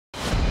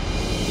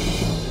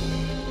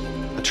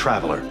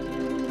traveler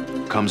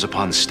comes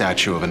upon the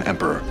statue of an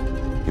emperor,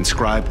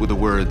 inscribed with the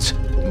words,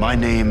 "My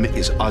name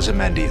is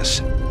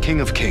Ozymandias,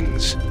 King of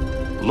Kings.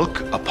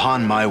 Look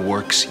upon my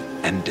works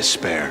and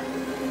despair."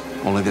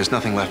 Only there's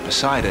nothing left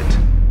beside it,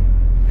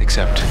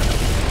 except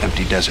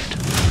empty desert.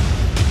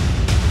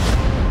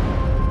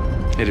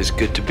 It is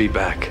good to be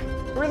back.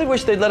 I really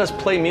wish they'd let us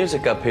play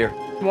music up here.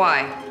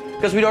 Why?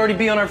 Because we'd already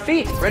be on our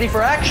feet, ready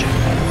for action.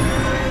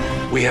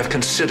 We have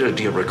considered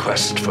your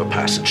request for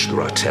passage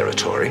through our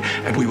territory,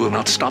 and we will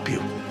not stop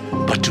you.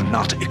 But do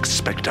not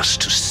expect us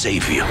to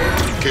save you.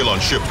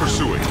 Kalon ship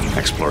pursuing.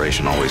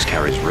 Exploration always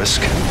carries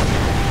risk.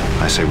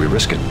 I say we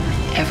risk it.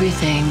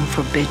 Everything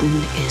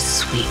forbidden is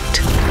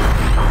sweet.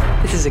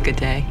 This is a good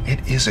day. It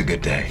is a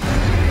good day.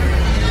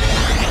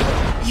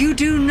 You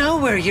do know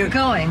where you're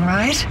going,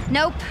 right?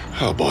 Nope.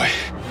 Oh boy.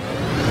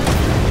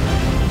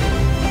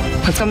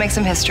 Let's go make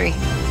some history.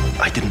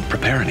 I didn't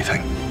prepare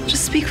anything.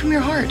 Just speak from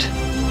your heart.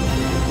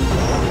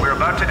 We're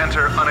about to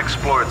enter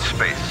unexplored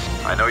space.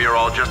 I know you're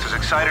all just as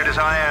excited as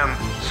I am,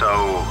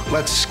 so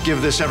Let's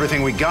give this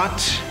everything we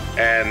got,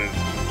 and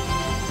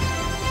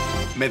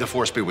may the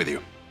force be with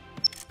you.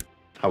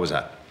 How was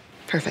that?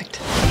 Perfect.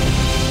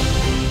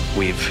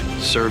 We've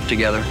served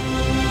together,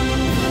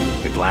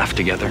 we've laughed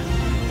together,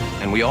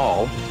 and we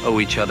all owe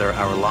each other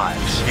our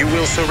lives. You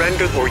will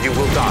surrender or you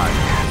will die.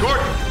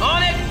 Gordon!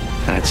 On it!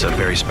 And it's a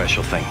very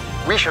special thing.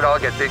 We should all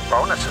get big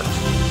bonuses.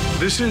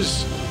 This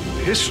is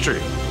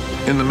history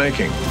in the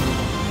making.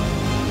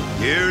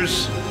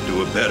 Here's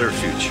to a better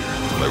future.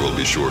 I will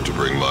be sure to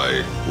bring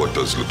my, what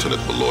does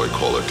Lieutenant Malloy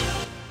call it?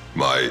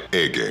 My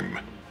A-game.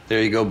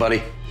 There you go,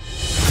 buddy.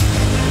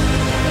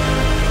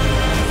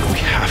 We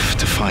have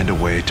to find a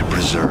way to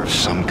preserve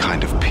some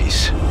kind of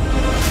peace.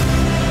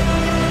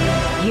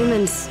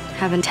 Humans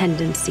have a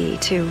tendency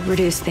to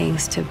reduce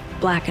things to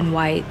black and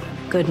white,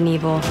 good and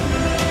evil.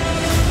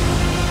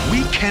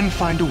 We can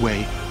find a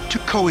way to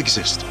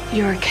coexist.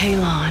 You're a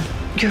Kalon.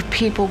 Your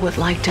people would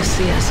like to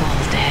see us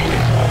all dead.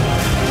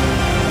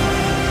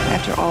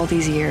 After all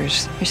these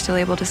years, you're still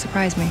able to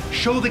surprise me.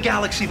 Show the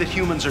galaxy that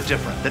humans are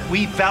different, that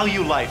we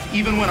value life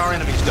even when our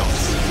enemies don't.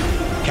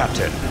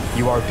 Captain,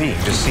 you are being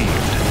deceived.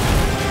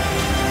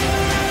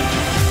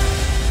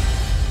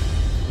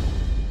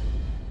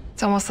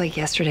 It's almost like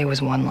yesterday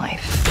was one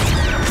life.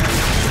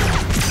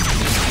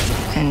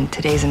 And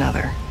today's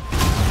another.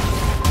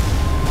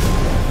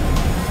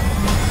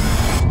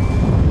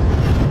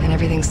 And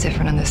everything's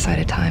different on this side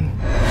of time.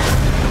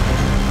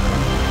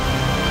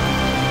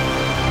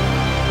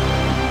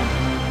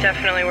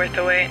 Definitely worth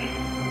the wait.